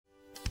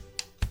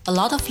A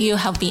lot of you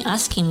have been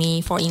asking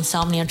me for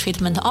insomnia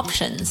treatment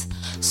options,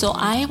 so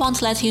I want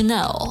to let you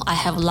know I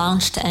have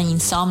launched an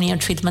insomnia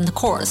treatment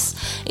course.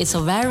 It's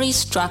a very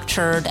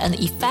structured and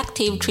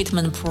effective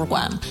treatment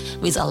program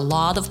with a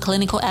lot of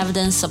clinical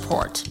evidence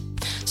support.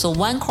 So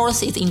one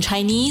course is in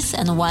Chinese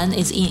and one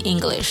is in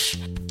English.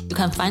 You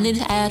can find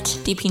it at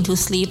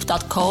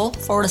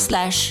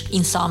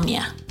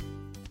deepintosleep.co/insomnia.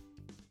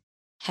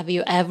 Have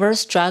you ever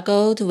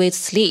struggled with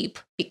sleep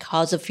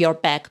because of your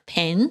back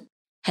pain?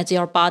 Has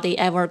your body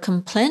ever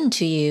complained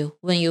to you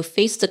when you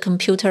face the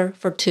computer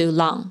for too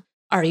long?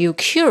 Are you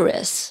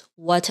curious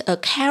what a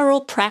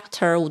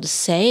chiropractor would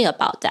say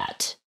about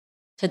that?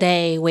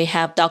 Today, we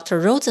have Dr.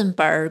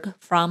 Rosenberg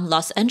from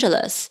Los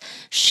Angeles.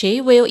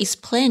 She will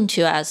explain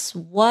to us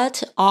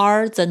what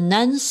are the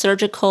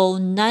non-surgical,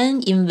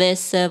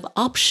 non-invasive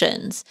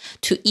options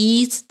to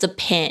ease the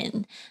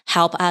pain,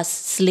 help us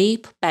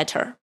sleep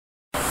better.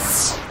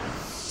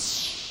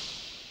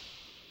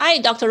 Hi,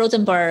 Dr.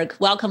 Rosenberg.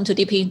 Welcome to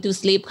Deep Into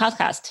Sleep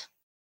podcast.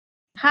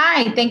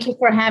 Hi, thank you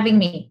for having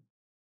me.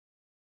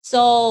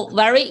 So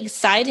very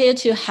excited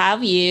to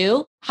have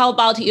you. How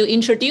about you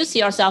introduce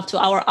yourself to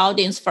our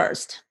audience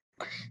first?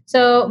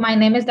 So my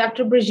name is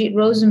Dr. Brigitte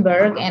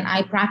Rosenberg, and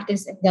I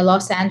practice in the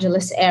Los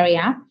Angeles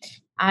area.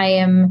 I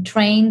am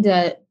trained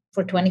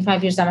for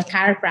 25 years. I'm a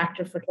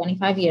chiropractor for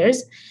 25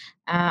 years.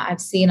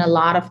 I've seen a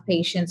lot of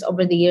patients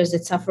over the years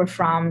that suffer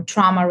from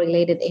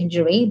trauma-related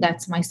injury.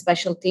 That's my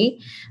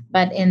specialty.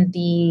 But in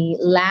the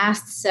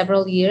last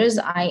several years,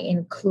 I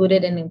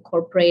included and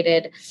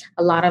incorporated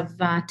a lot of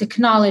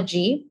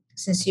technology.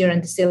 Since you're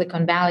in the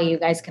Silicon Valley, you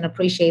guys can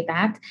appreciate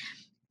that,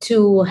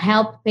 to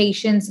help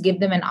patients, give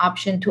them an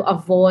option to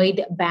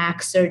avoid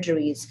back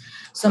surgeries.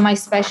 So my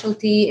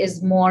specialty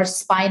is more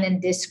spine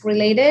and disc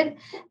related.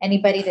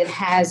 Anybody that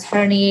has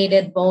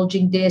herniated,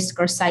 bulging disc,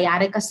 or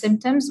sciatica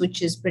symptoms,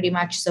 which is pretty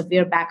much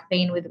severe back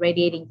pain with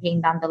radiating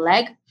pain down the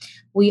leg,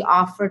 we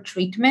offer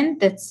treatment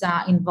that's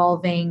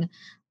involving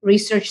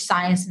research,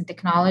 science, and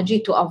technology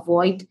to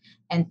avoid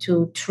and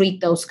to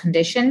treat those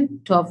conditions,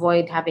 to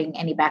avoid having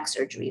any back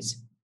surgeries.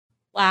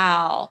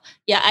 Wow.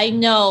 Yeah, I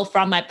know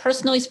from my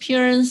personal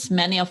experience,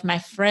 many of my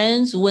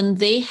friends, when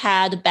they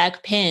had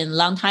back pain a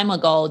long time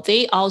ago,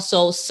 they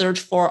also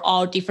searched for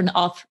all different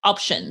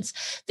options.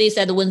 They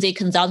said when they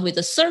consult with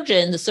the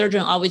surgeon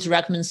always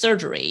recommends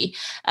surgery.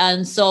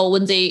 And so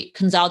when they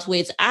consult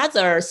with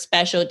other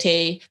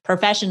specialty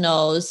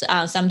professionals,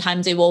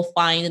 sometimes they will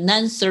find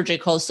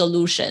non-surgical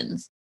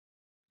solutions.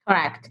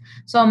 Correct.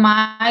 So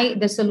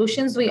the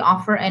solutions we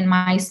offer in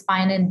my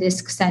spine and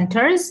disc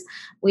centers,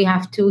 we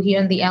have two here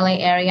in the LA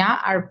area,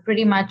 are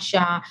pretty much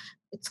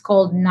it's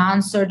called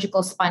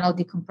non-surgical spinal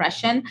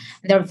decompression.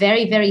 They're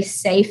very, very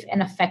safe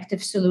and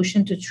effective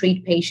solution to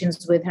treat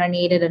patients with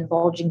herniated and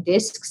bulging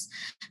discs,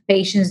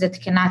 patients that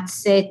cannot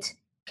sit,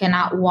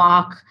 cannot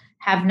walk,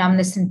 have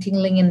numbness and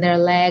tingling in their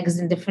legs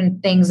and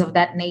different things of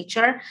that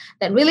nature,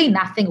 that really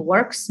nothing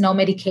works. No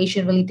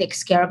medication really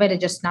takes care of it. It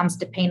just numbs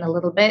the pain a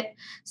little bit.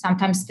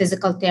 Sometimes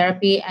physical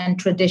therapy and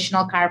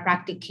traditional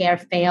chiropractic care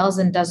fails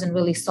and doesn't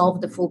really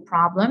solve the full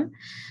problem.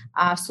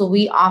 So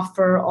we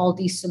offer all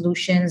these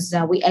solutions.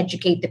 We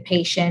educate the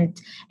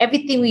patient.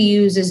 Everything we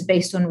use is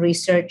based on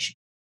research.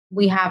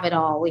 We have it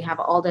all. We have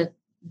all the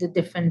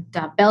different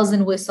bells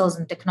and whistles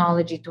and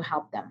technology to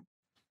help them.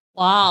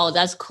 Wow,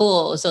 that's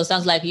cool. So it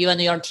sounds like you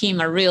and your team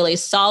are really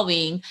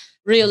solving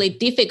really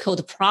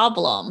difficult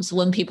problems.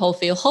 When people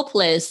feel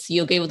hopeless,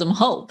 you give them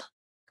hope.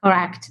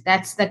 Correct.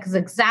 That's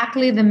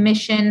exactly the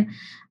mission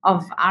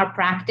of our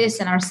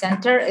practice and our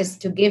center, is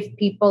to give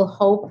people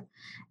hope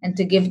and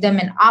to give them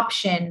an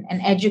option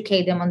and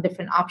educate them on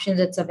different options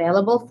that's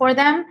available for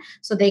them,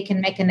 so they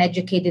can make an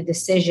educated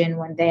decision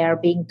when they are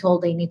being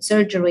told they need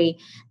surgery.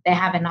 They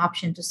have an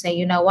option to say,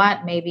 you know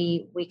what,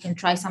 maybe we can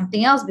try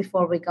something else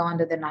before we go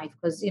under the knife.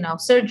 Because,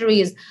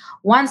 surgery is,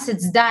 once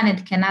it's done,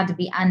 it cannot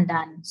be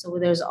undone. So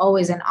there's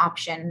always an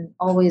option.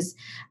 Always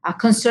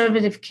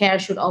conservative care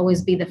should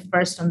always be the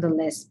first on the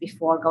list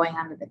before going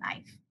under the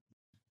knife.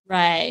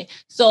 Right.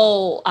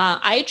 So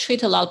I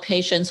treat a lot of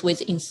patients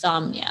with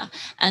insomnia.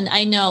 And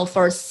I know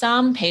for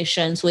some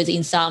patients with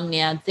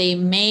insomnia, they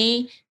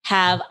may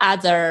have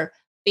other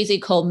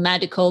physical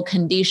medical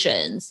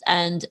conditions,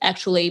 and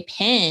actually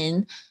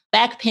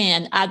back pain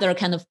and other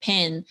kind of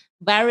pain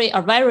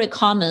are very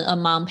common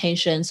among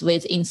patients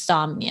with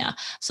insomnia.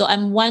 So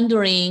I'm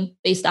wondering,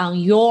 based on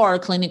your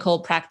clinical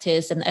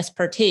practice and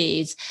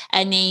expertise,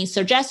 any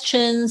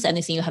suggestions,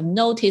 anything you have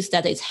noticed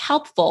that is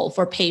helpful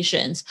for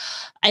patients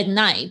at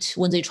night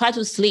when they try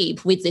to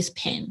sleep with this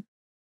pain?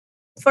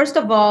 First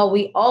of all,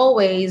 we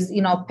always,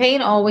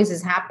 pain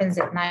always happens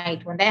at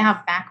night. When they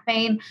have back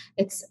pain,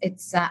 it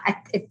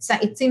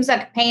seems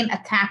like pain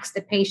attacks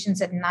the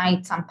patients at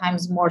night,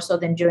 sometimes more so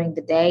than during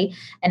the day,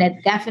 and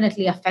it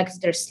definitely affects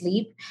their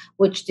sleep,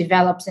 which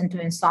develops into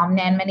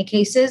insomnia in many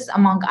cases,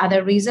 among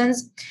other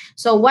reasons.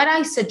 So what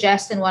I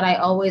suggest and what I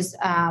always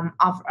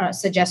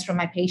suggest for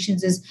my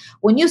patients is,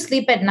 when you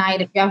sleep at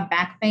night, if you have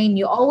back pain,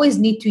 you always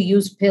need to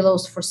use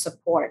pillows for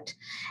support.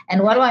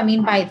 And what do I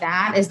mean by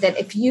that is that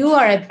if you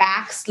are a back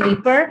back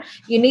sleeper,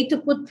 you need to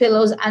put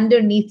pillows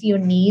underneath your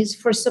knees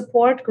for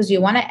support because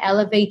you want to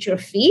elevate your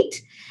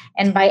feet.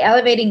 And by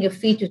elevating your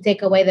feet, you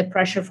take away the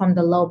pressure from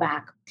the low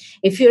back.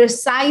 If you're a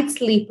side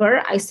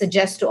sleeper, I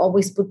suggest to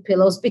always put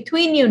pillows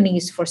between your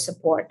knees for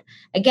support.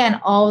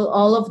 Again,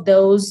 all of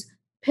those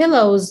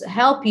pillows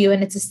help you,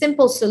 and it's a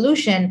simple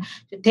solution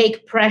to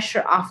take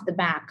pressure off the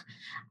back.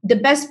 The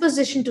best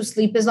position to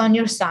sleep is on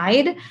your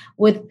side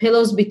with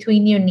pillows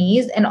between your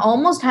knees and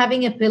almost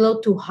having a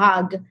pillow to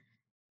hug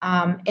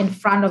in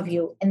front of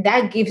you. And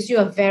that gives you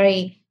a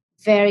very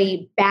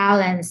very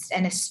balanced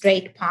and a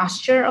straight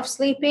posture of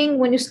sleeping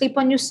when you sleep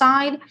on your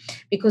side,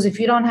 because if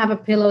you don't have a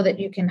pillow that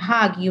you can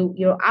hug,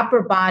 your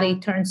upper body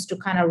turns to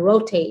kind of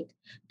rotate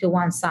to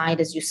one side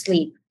as you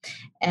sleep,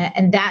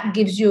 and that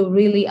gives you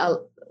a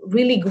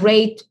really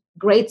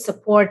great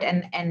support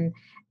and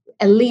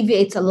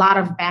alleviates a lot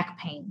of back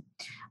pain.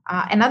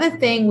 Another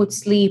thing with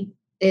sleep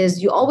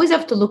is you always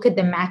have to look at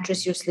the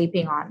mattress you're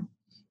sleeping on.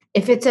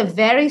 If it's a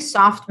very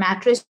soft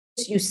mattress,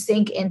 you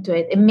sink into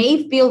it. It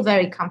may feel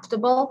very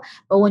comfortable,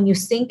 but when you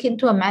sink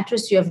into a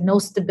mattress, you have no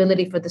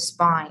stability for the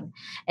spine.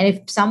 And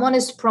if someone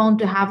is prone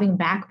to having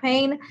back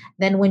pain,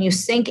 then when you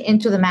sink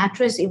into the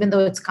mattress, even though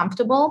it's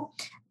comfortable,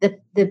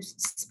 the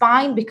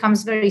spine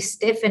becomes very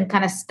stiff and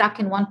kind of stuck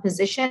in one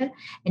position,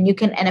 and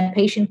a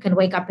patient can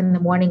wake up in the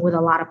morning with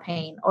a lot of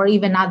pain or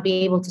even not be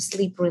able to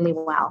sleep really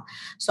well.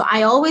 So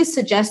I always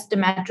suggest the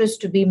mattress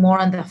to be more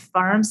on the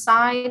firm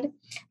side,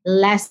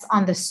 less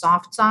on the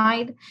soft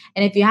side.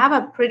 And if you have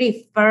a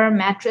pretty firm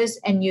mattress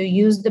and you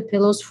use the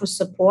pillows for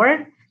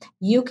support,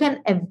 you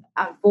can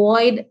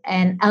avoid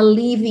and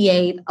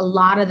alleviate a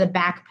lot of the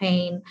back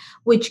pain,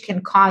 which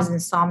can cause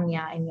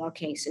insomnia in your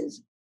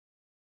cases.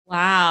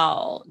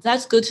 Wow,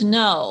 that's good to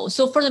know.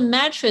 So for the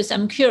mattress,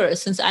 I'm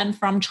curious, since I'm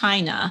from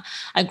China,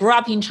 I grew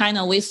up in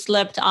China, we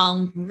slept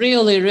on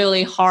really,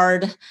 really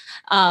hard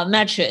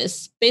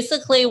mattress.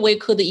 Basically, we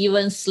could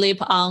even sleep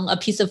on a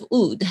piece of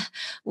wood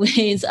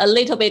with a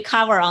little bit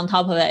cover on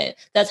top of it.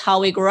 That's how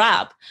we grew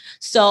up.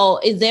 So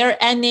is there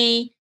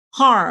any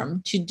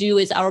harm to do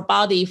with our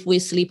body if we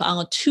sleep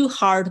on a too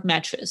hard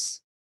mattress?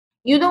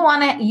 You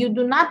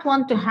do not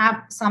want to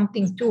have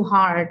something too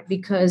hard,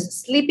 because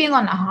sleeping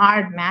on a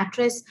hard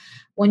mattress,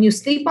 when you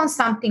sleep on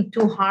something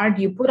too hard,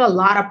 you put a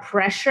lot of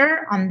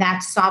pressure on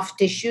that soft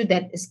tissue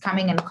that is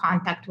coming in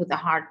contact with the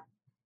hard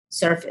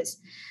surface.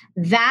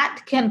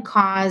 That can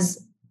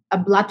cause a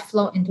blood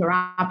flow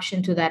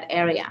interruption to that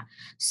area.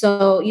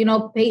 So,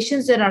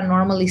 patients that are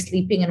normally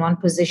sleeping in one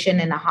position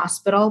in a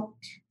hospital,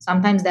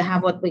 sometimes they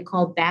have what we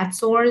call bed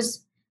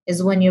sores,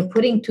 is when you're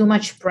putting too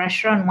much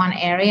pressure on one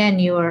area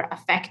and you're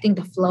affecting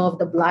the flow of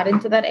the blood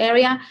into that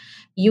area,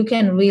 you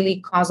can really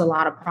cause a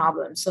lot of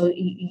problems. So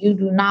you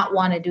do not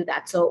want to do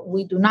that. So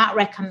we do not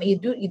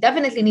recommend, you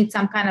definitely need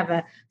some kind of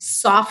a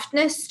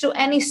softness to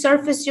any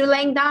surface you're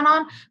laying down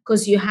on,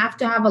 because you have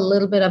to have a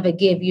little bit of a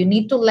give. You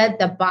need to let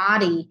the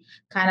body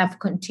kind of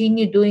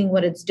continue doing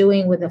what it's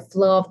doing with the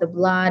flow of the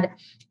blood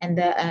and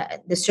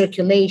the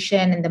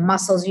circulation and the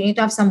muscles. You need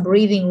to have some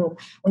breathing room.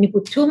 When you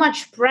put too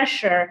much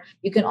pressure,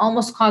 you can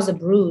almost cause a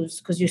bruise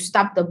because you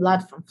stop the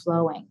blood from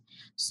flowing.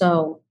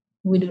 So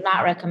we do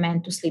not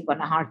recommend to sleep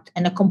on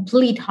a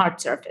complete hard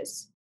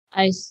surface.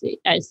 I see.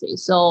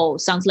 So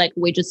sounds like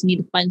we just need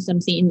to find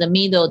something in the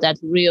middle that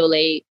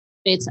really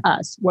fits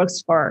us,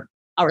 works for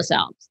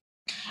ourselves.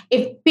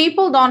 If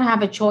people don't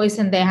have a choice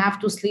and they have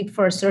to sleep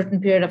for a certain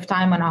period of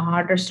time on a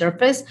harder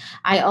surface,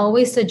 I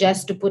always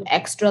suggest to put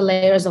extra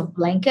layers of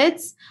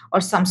blankets or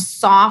some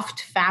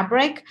soft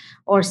fabric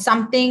or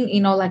something,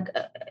 like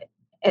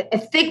a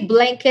thick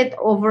blanket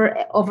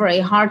over a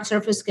hard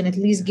surface can at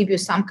least give you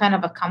some kind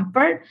of a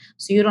comfort,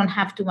 so you don't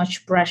have too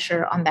much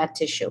pressure on that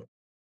tissue.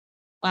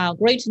 Wow,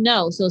 great to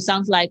know. So it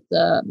sounds like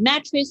the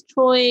mattress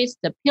choice,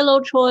 the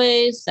pillow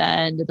choice,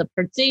 and the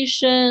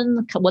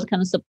position, what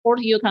kind of support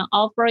you can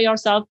offer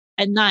yourself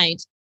at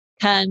night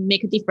can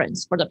make a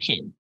difference for the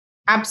pain.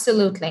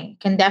 Absolutely.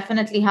 Can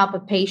definitely help a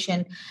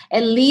patient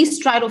at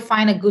least try to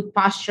find a good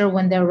posture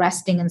when they're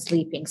resting and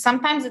sleeping.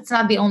 Sometimes it's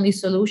not the only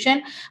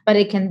solution, but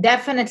it can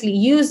definitely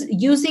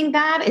using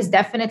that is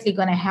definitely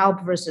going to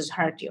help versus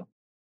hurt you.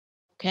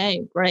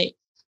 Okay, great.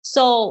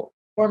 So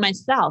for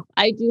myself,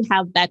 I do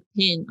have back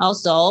pain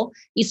also,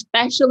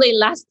 especially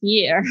last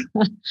year.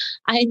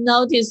 I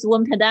noticed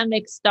when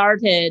pandemic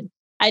started,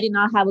 I did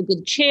not have a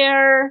good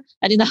chair.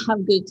 I did not have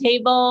a good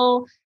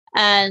table.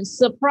 And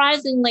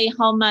surprisingly,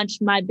 how much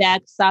my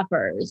back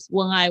suffers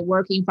when I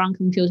work in front of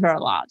computer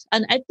a lot.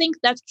 And I think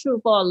that's true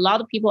for a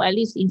lot of people, at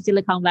least in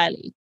Silicon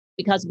Valley,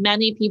 because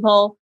many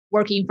people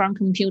work in front of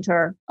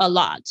computer a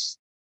lot.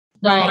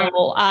 Right.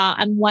 So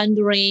I'm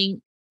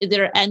wondering, is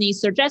there any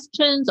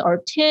suggestions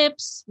or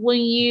tips when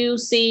you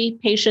see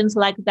patients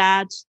like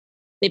that?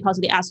 They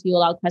possibly ask you a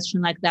lot of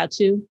questions like that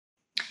too.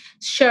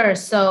 Sure.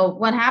 So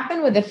what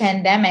happened with the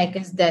pandemic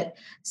is that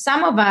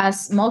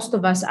most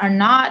of us are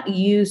not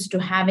used to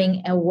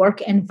having a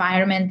work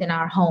environment in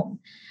our home.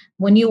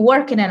 When you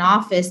work in an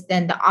office,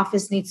 then the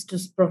office needs to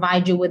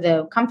provide you with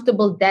a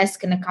comfortable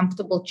desk and a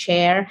comfortable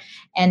chair.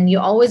 And you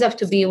always have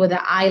to be with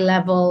a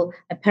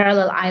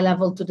parallel eye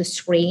level to the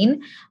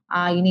screen.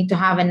 You need to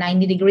have a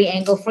 90-degree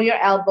angle for your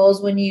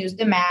elbows when you use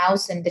the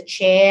mouse and the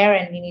chair,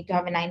 and you need to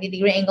have a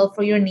 90-degree angle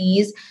for your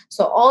knees.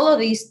 So all of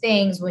these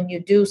things, when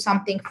you do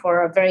something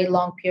for a very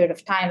long period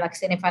of time, like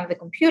sitting in front of the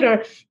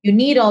computer, you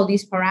need all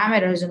these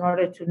parameters in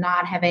order to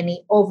not have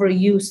any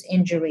overuse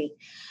injury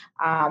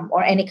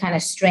or any kind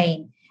of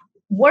strain.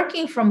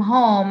 Working from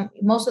home,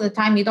 most of the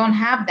time you don't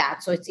have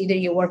that. So it's either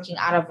you're working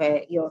out of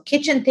your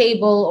kitchen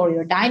table or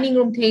your dining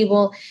room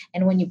table.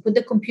 And when you put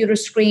the computer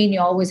screen, you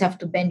always have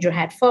to bend your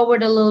head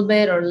forward a little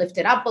bit or lift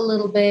it up a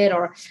little bit,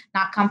 or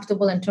not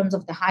comfortable in terms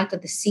of the height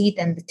of the seat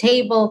and the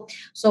table.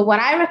 So what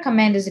I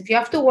recommend is if you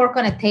have to work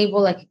on a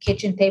table like a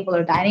kitchen table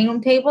or dining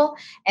room table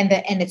and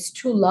it's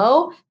too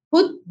low,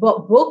 put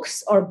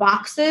books or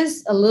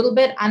boxes a little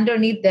bit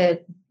underneath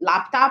the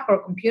laptop or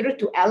computer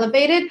to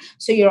elevate it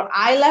so your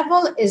eye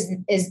level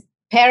is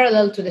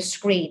parallel to the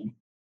screen.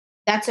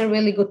 That's a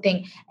really good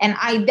thing. And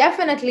I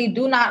definitely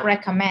do not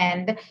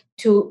recommend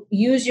to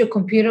use your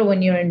computer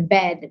when you're in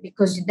bed,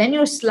 because then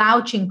you're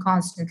slouching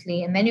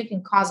constantly and then you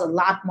can cause a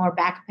lot more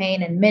back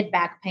pain and mid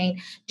back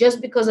pain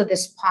just because of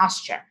this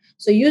posture.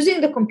 So using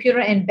the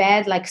computer in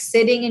bed, like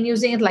sitting and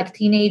using it like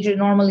teenagers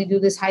normally do,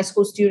 this high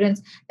school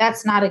students,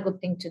 that's not a good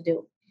thing to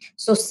do.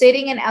 So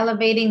sitting and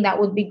elevating, that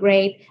would be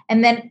great.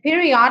 And then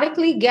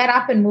periodically get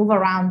up and move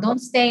around. Don't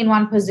stay in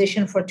one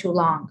position for too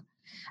long.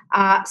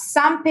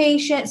 Some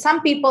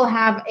people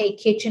have a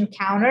kitchen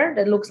counter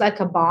that looks like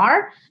a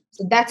bar.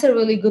 So that's a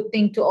really good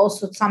thing to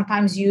also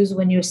sometimes use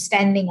when you're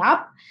standing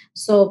up.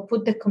 So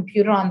put the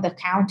computer on the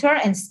counter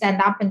and stand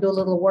up and do a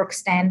little work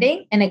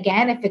standing. And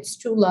again, if it's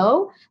too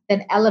low,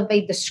 then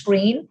elevate the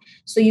screen.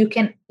 So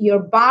your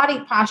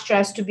body posture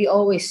has to be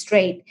always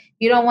straight.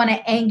 You don't want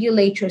to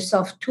angulate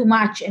yourself too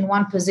much in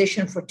one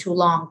position for too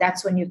long.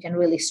 That's when you can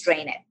really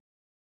strain it.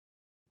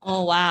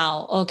 Oh,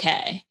 wow.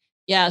 Okay.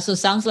 Yeah. So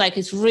sounds like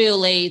it's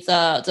really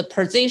the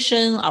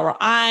position, our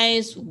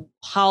eyes,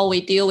 how we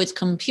deal with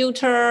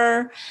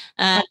computer,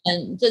 and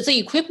the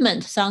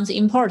equipment sounds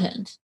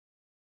important.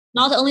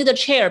 Not only the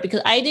chair,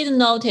 because I didn't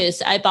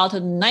notice I bought a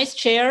nice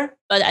chair,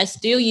 but I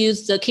still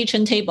use the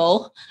kitchen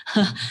table,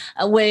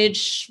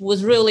 which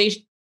was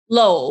really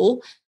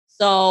low.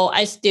 So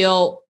I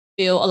still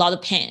feel a lot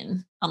of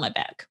pain on my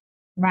back.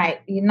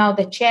 Right.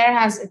 The chair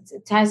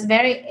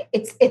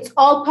it's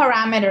all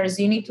parameters.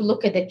 You need to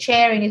look at the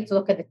chair, you need to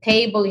look at the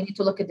table, you need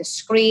to look at the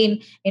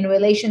screen in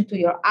relation to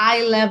your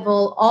eye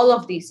level, all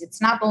of these. It's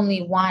not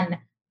only one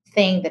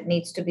thing that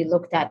needs to be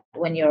looked at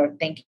when you're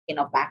thinking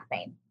of back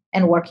pain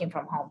and working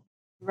from home.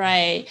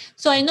 Right.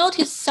 So I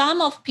noticed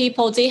some of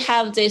people, they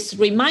have this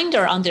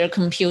reminder on their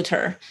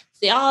computer.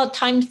 Say,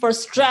 time for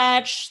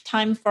stretch,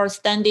 time for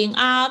standing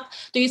up.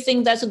 Do you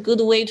think that's a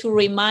good way to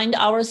remind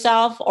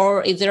ourselves?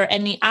 Or is there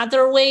any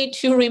other way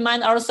to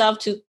remind ourselves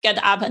to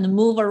get up and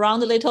move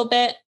around a little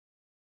bit?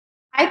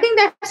 I think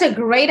that's a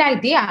great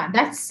idea.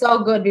 That's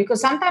so good, because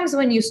sometimes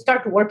when you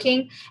start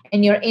working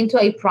and you're into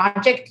a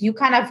project, you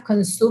kind of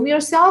consume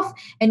yourself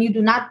and you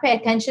do not pay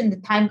attention. The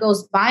time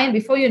goes by, and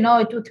before you know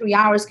it, 2-3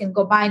 hours can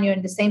go by and you're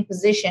in the same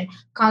position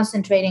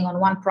concentrating on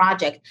one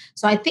project.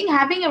 So I think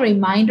having a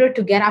reminder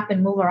to get up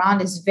and move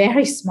around is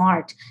very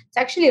smart. It's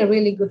actually a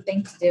really good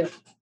thing to do.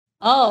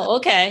 Oh,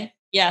 okay.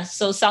 Yeah,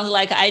 so sounds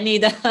like I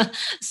need to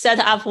set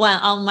up one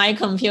on my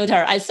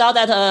computer. I saw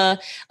that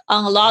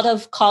on a lot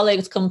of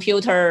colleagues'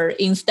 computer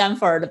in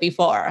Stanford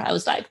before. I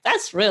was like,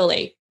 that's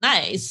really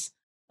nice.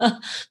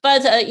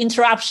 But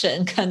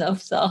interruption kind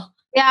of, so.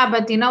 Yeah,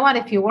 but you know what?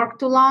 If you work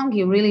too long,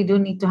 you really do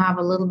need to have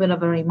a little bit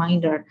of a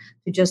reminder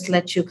to just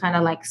let you kind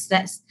of like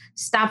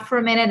stop for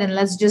a minute and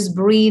let's just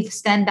breathe,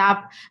 stand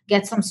up,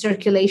 get some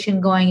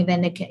circulation going,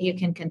 then you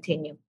can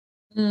continue.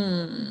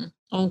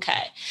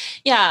 Okay.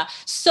 Yeah.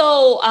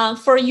 So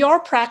for your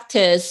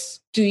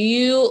practice, do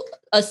you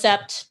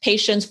accept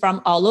patients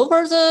from all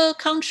over the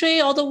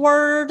country or the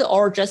world,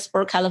 or just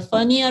for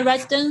California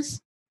residents?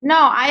 No,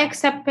 I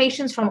accept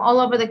patients from all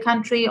over the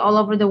country, all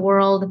over the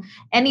world.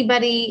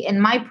 Anybody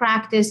in my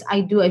practice, I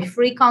do a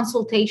free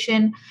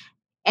consultation.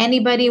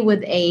 Anybody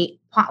with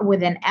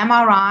an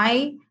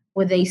MRI,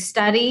 with a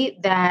study,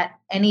 that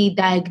any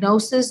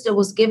diagnosis that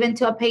was given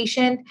to a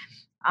patient,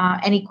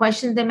 any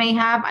questions they may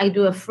have, I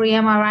do a free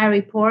MRI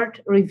report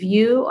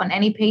review on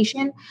any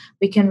patient.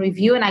 We can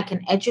review and I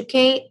can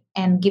educate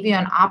and give you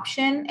an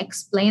option,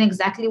 explain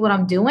exactly what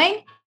I'm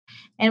doing,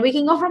 and we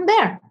can go from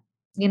there.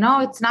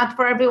 It's not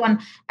for everyone.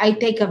 I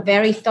take a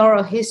very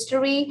thorough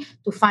history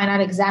to find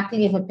out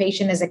exactly if a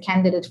patient is a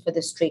candidate for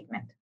this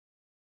treatment.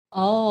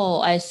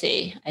 Oh, I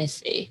see. I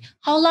see.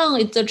 How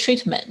long is the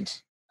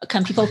treatment?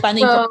 Can people find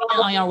the So,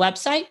 information on your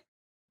website?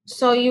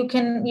 so you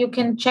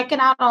can check it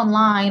out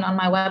online on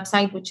my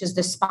website, which is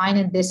the Spine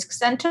and Disc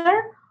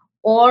Center,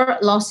 or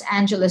Los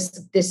Angeles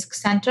Disc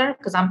Center,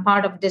 because I'm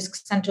part of Disc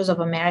Centers of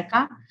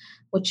America,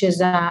 which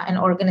is an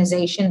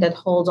organization that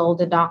holds all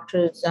the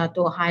doctors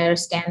to a higher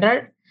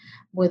standard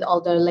with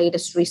all the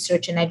latest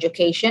research and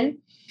education.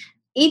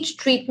 each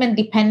treatment,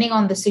 depending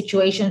on the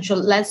situation, so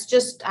let's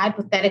just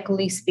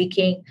hypothetically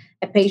speaking,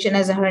 a patient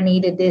has a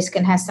herniated disc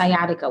and has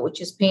sciatica, which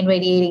is pain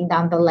radiating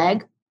down the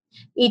leg.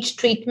 Each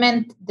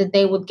treatment that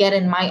they would get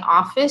in my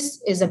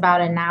office is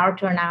about an hour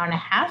to an hour and a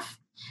half.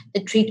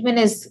 The treatment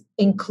is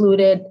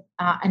included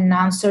a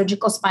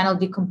non-surgical spinal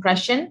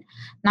decompression.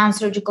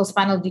 Non-surgical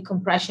spinal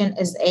decompression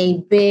is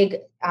a big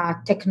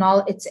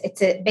technology.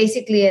 It's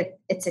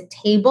a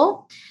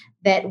table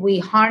that we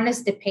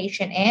harness the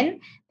patient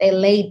in. They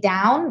lay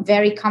down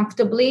very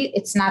comfortably.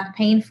 It's not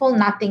painful,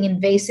 nothing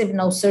invasive,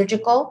 no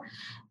surgical.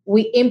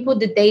 We input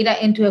the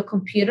data into a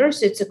computer,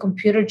 so it's a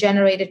computer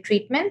generated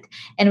treatment,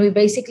 and we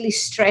basically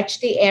stretch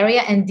the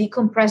area and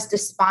decompress the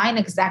spine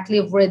exactly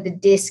of where the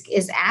disc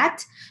is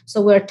at. So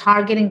we're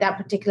targeting that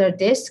particular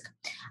disc.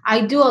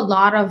 I do a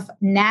lot of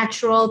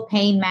natural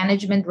pain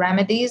management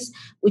remedies,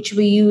 which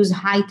we use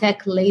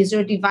high-tech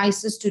laser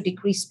devices to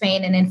decrease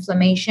pain and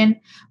inflammation.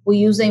 We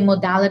use a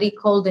modality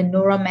called the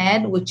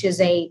NeuroMed, which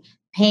is a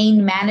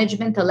pain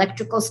management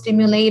electrical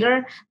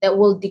stimulator that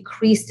will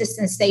decrease the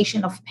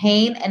sensation of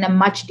pain in a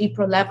much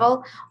deeper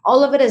level.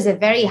 All of it is a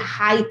very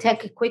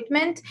high-tech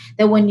equipment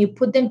that when you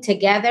put them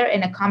together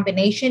in a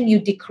combination, you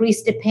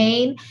decrease the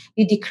pain,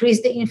 you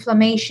decrease the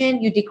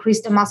inflammation, you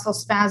decrease the muscle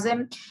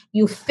spasm,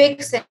 you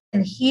fix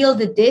and heal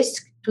the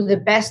disc to the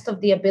best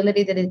of the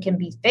ability that it can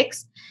be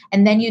fixed.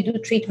 And then you do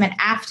treatment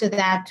after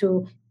that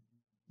to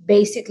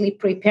basically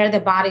prepare the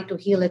body to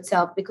heal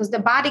itself, because the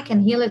body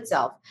can heal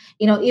itself.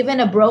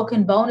 Even a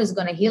broken bone is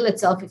going to heal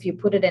itself if you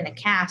put it in a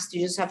cast. You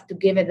just have to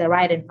give it the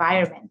right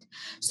environment.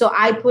 So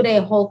I put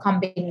a whole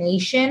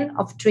combination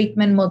of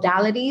treatment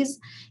modalities.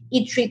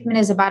 Each treatment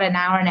is about an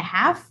hour and a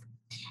half.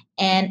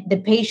 And the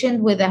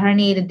patient with a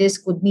herniated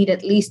disc would need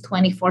at least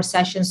 24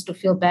 sessions to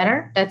feel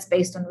better. That's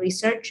based on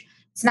research.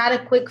 It's not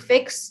a quick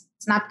fix.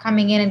 It's not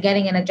coming in and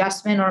getting an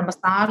adjustment or a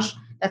massage.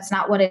 That's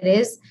not what it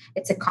is.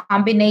 It's a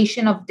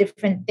combination of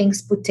different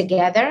things put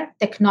together,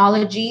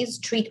 technologies,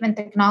 treatment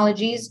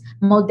technologies,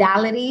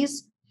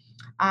 modalities.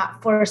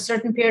 For a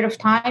certain period of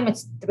time,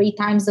 it's 3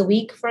 times a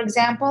week, for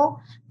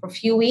example, for a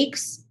few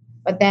weeks.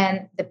 But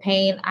then the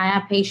pain, I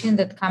have patients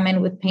that come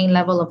in with pain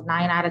level of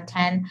 9 out of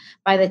 10.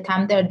 By the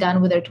time they're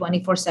done with their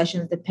 24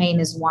 sessions, the pain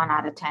is 1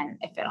 out of 10,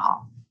 if at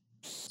all.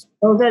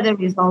 Those are the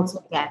results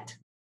we get.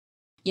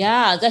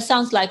 Yeah, that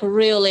sounds like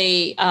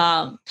really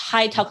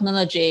high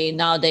technology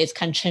nowadays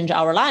can change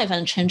our life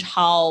and change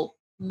how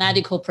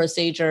medical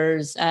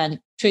procedures and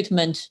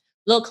treatment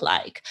look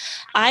like.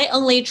 I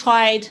only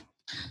tried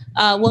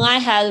when I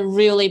had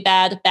really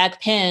bad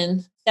back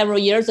pain several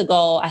years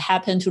ago. I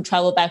happened to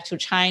travel back to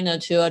China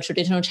to a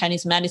traditional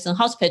Chinese medicine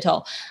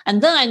hospital.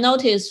 And then I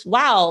noticed,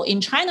 wow,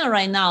 in China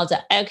right now,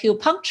 the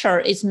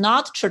acupuncture is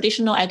not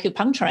traditional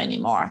acupuncture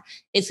anymore.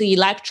 It's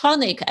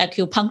electronic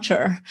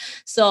acupuncture.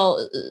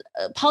 So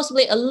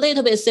possibly a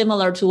little bit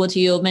similar to what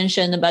you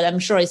mentioned, but I'm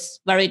sure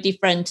it's very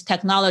different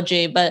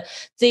technology. But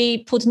they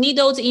put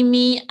needles in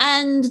me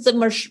and the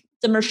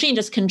machine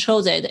just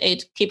controls it.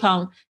 It keep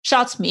on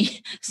shots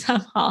me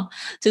somehow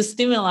to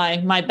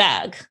stimulate my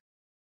back.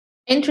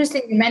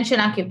 Interesting you mentioned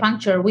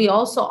acupuncture. We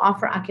also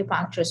offer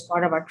acupuncture as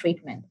part of our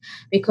treatment,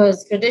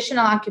 because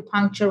traditional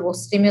acupuncture will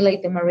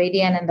stimulate the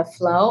meridian and the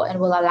flow and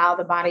will allow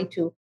the body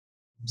to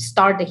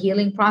start the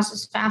healing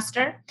process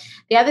faster.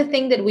 The other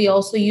thing that we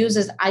also use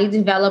is I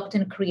developed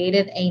and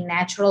created a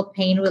natural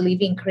pain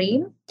relieving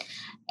cream.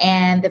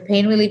 And the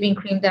pain relieving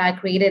cream that I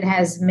created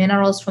has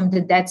minerals from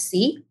the Dead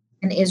Sea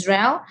in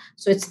Israel.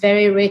 So it's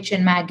very rich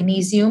in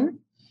magnesium.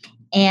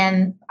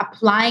 And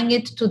applying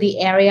it to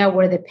the area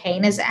where the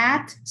pain is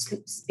at.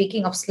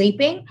 Speaking of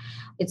sleeping,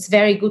 it's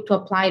very good to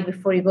apply it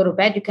before you go to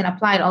bed. You can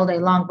apply it all day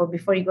long, but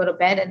before you go to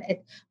bed, and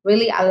it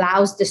really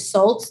allows the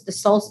salts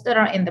that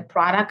are in the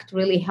product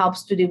really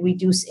helps to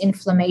reduce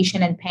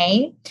inflammation and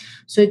pain.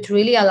 So it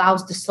really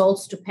allows the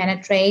salts to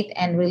penetrate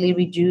and really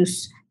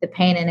reduce the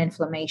pain and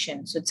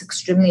inflammation. So it's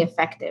extremely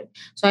effective.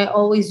 So I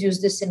always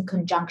use this in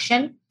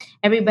conjunction.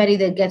 Everybody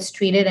that gets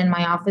treated in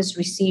my office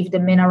receive the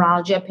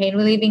Mineralgia pain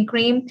relieving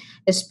cream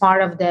as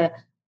part of the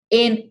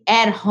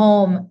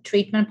at-home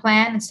treatment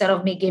plan, instead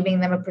of me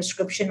giving them a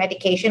prescription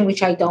medication,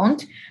 which I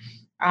don't,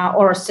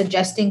 or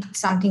suggesting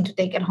something to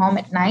take at home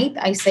at night.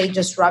 I say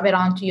just rub it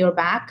onto your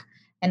back,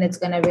 and it's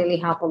going to really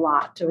help a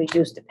lot to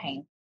reduce the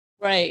pain.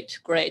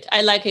 Great.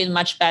 I like it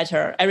much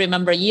better. I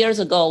remember years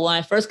ago when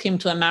I first came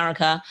to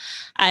America,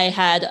 I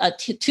had a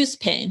tooth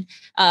pain,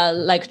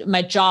 like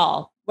my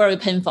jaw, very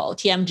painful,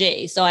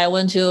 TMJ. So I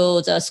went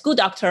to the school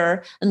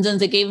doctor, and then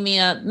they gave me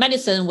a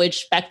medicine,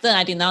 which back then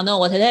I did not know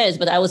what it is,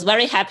 but I was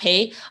very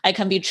happy I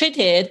can be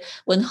treated.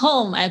 Went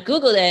home, I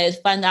Googled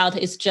it, found out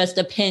it's just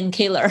a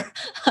painkiller.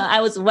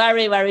 I was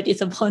very, very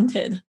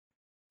disappointed.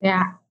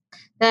 Yeah,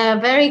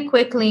 they're very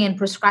quickly in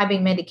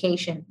prescribing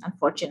medication,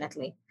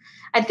 unfortunately.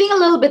 I think a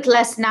little bit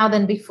less now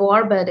than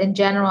before, but in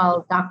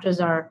general, doctors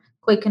are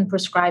quick in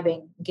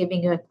prescribing,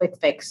 giving you a quick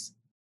fix.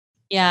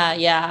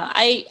 Yeah.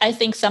 I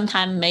think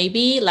sometimes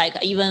maybe like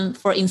even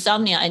for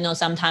insomnia, I know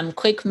sometimes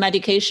quick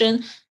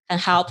medication can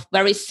help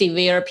very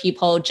severe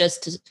people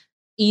just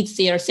ease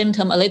their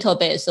symptom a little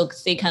bit so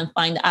they can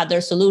find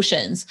other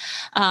solutions.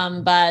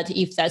 But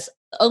if that's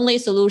the only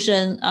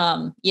solution,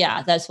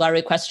 that's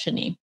very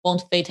questioning.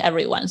 Won't fit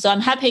everyone. So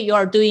I'm happy you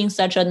are doing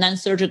such a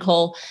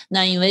non-surgical,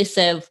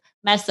 non-invasive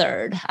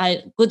method.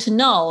 Good to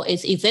know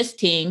it's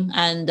existing,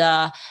 and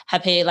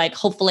happy, like,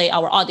 hopefully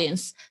our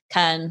audience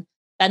can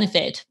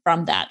benefit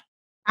from that.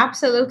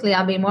 Absolutely.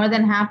 I'll be more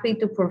than happy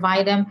to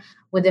provide them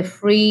with a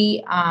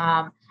free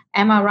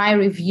MRI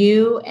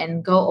review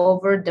and go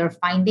over their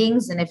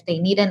findings. And if they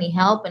need any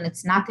help and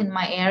it's not in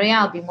my area,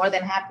 I'll be more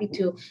than happy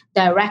to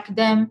direct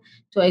them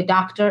to a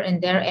doctor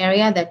in their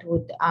area that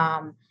would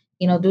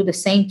do the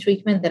same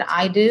treatment that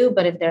I do.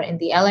 But if they're in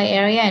the LA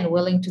area and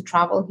willing to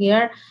travel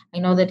here, I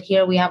know that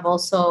here we have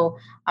also,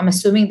 I'm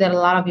assuming that a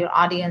lot of your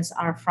audience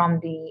are from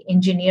the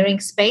engineering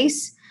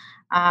space.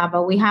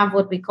 But we have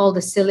what we call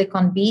the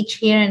Silicon Beach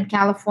here in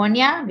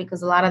California,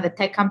 because a lot of the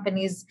tech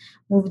companies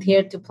moved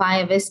here to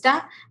Playa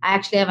Vista. I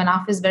actually have an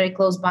office very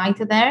close by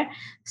to there.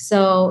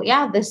 So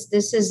yeah, this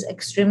is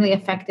extremely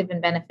effective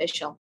and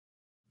beneficial.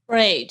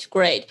 Great.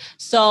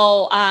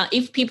 So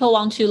if people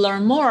want to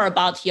learn more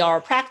about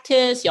your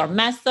practice, your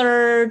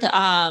method,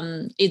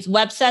 is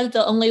website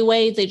the only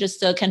way? They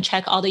just can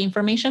check all the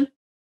information?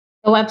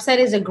 The website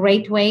is a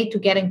great way to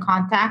get in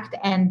contact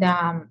and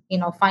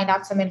find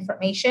out some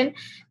information.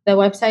 The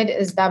website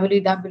is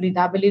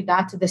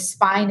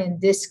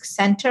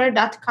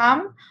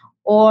www.thespineanddisccenter.com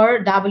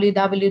or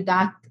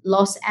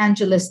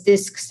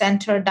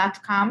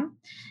www.losangelesdisccenter.com.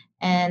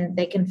 And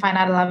they can find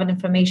out a lot of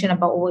information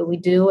about what we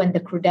do and the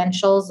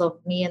credentials of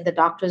me and the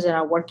doctors that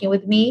are working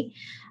with me.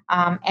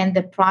 And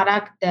the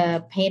product,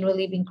 the pain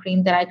relieving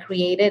cream that I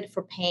created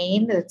for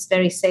pain, it's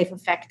very safe,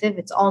 effective.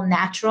 It's all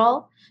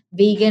natural,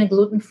 vegan,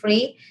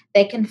 gluten-free.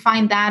 They can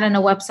find that on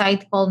a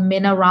website called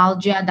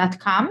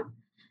mineralgia.com,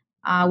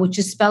 which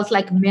is spelled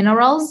like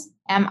minerals,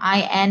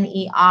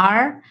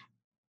 MINERALGIA.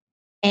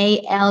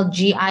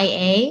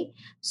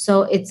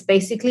 So it's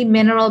basically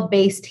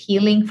mineral-based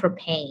healing for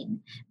pain,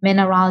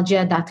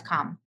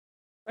 mineralgia.com.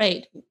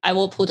 Great. I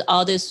will put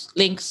all these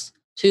links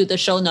to the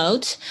show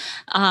notes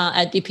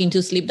at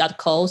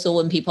deepintosleep.co. So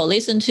when people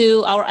listen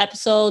to our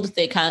episode,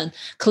 they can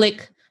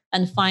click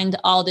and find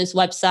all this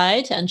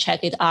website and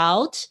check it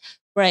out.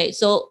 Great.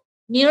 So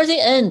near the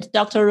end,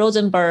 Dr.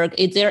 Rosenberg,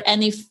 is there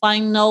any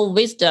final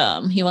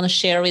wisdom you want to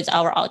share with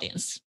our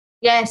audience?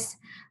 Yes.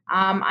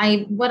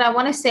 What I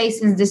want to say,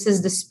 since this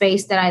is the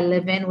space that I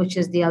live in, which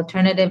is the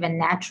alternative and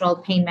natural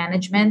pain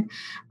management,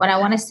 what I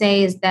want to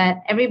say is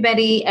that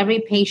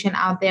every patient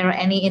out there,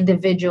 any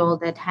individual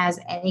that has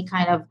any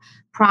kind of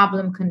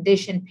problem,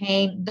 condition,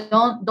 pain,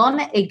 don't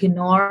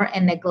ignore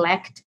and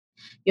neglect.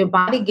 Your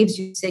body gives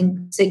you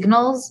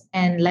signals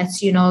and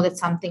lets you know that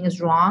something is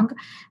wrong.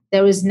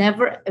 There is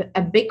never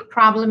a big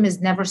problem is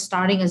never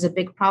starting as a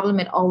big problem.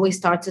 It always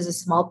starts as a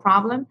small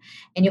problem.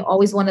 And you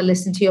always want to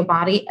listen to your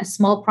body. A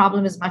small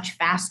problem is much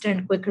faster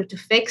and quicker to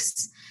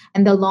fix.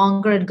 And the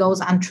longer it goes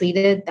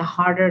untreated, the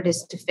harder it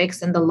is to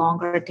fix and the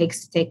longer it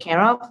takes to take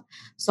care of.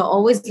 So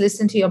always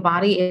listen to your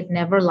body. It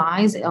never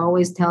lies. It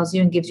always tells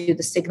you and gives you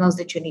the signals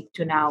that you need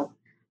to know.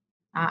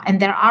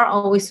 And there are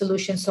always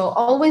solutions. So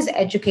always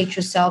educate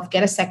yourself,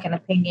 get a second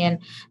opinion.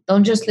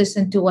 Don't just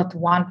listen to what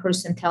one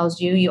person tells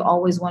you. You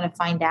always want to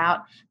find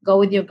out. Go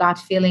with your gut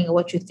feeling of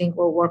what you think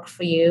will work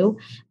for you.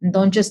 And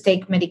don't just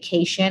take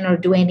medication or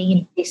do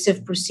any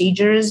invasive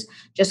procedures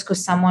just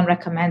because someone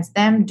recommends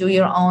them. Do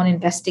your own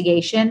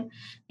investigation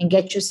and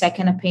get your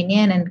second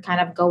opinion and kind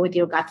of go with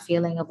your gut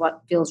feeling of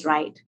what feels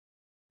right.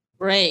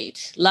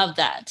 Great. Love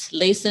that.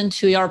 Listen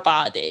to your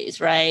bodies,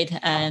 right?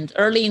 And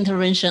early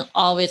intervention,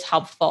 always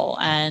helpful,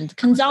 and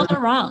consult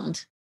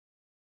around.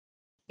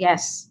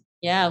 Yes.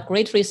 Yeah,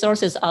 great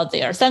resources out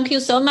there. Thank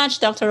you so much,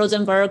 Dr.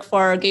 Rosenberg,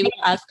 for giving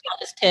us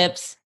these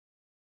tips.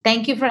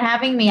 Thank you for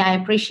having me. I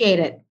appreciate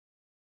it.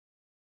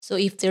 So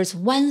if there's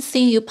one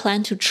thing you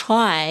plan to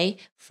try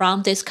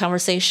from this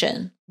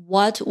conversation,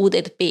 what would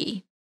it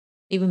be?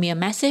 Leave me a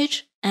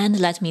message and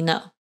let me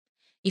know.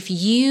 If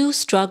you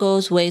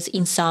struggle with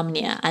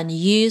insomnia and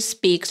you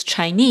speak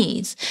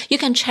Chinese, you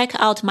can check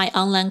out my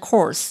online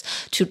course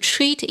to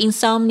treat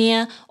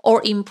insomnia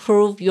or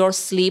improve your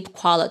sleep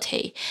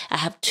quality. I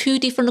have 2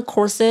 different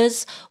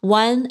courses.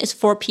 One is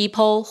for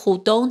people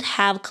who don't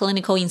have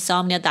clinical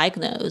insomnia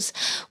diagnosed.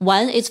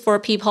 One is for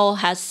people who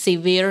have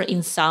severe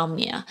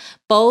insomnia.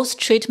 Both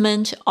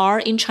treatments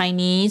are in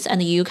Chinese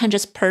and you can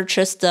just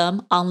purchase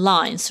them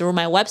online through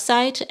my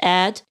website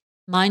at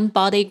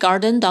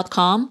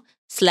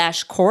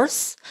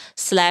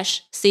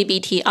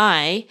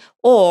mindbodygarden.com/course/CBTI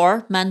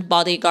or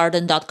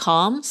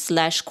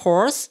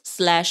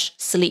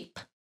mindbodygarden.com/course/sleep.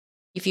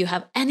 If you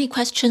have any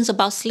questions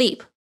about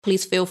sleep,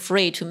 please feel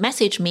free to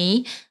message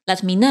me,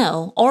 let me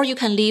know, or you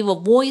can leave a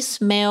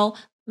voicemail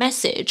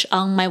message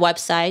on my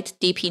website,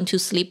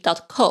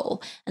 deepintosleep.co,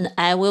 and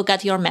I will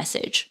get your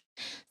message.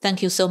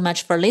 Thank you so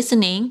much for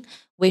listening.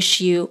 Wish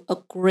you a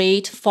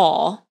great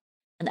fall,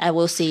 and I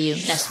will see you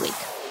next week.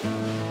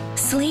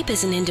 Sleep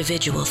is an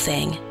individual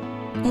thing.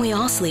 We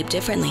all sleep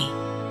differently,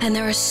 and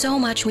there is so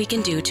much we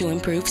can do to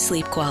improve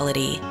sleep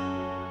quality.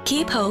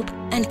 keep hope,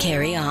 and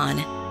carry on.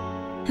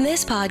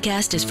 This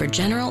podcast is for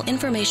general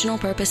informational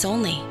purpose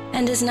only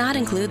and does not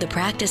include the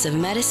practice of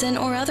medicine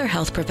or other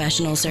health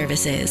professional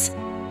services.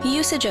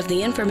 Usage of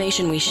the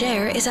information we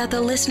share is at the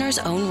listener's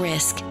own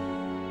risk,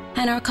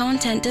 and our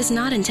content does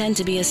not intend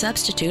to be a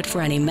substitute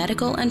for any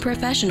medical and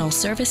professional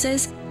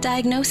services,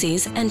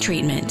 diagnoses, and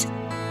treatment.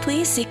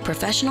 Please seek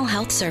professional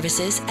health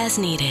services as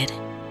needed.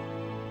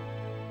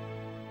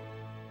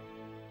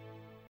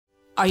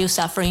 Are you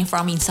suffering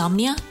from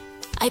insomnia?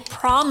 I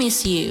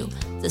promise you,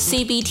 the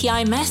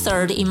CBTI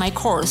method in my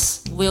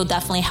course will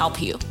definitely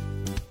help you.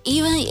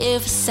 Even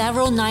if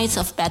several nights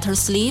of better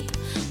sleep,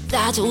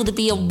 that would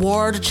be a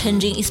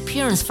world-changing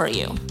experience for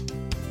you.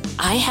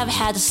 I have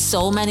had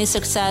so many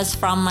success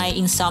from my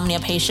insomnia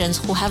patients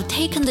who have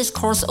taken this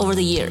course over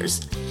the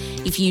years.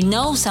 If you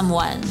know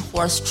someone who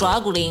are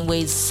struggling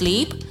with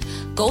sleep,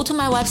 go to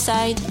my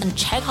website and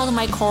check out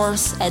my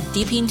course at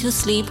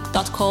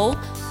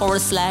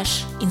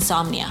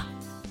deepintosleep.co/insomnia.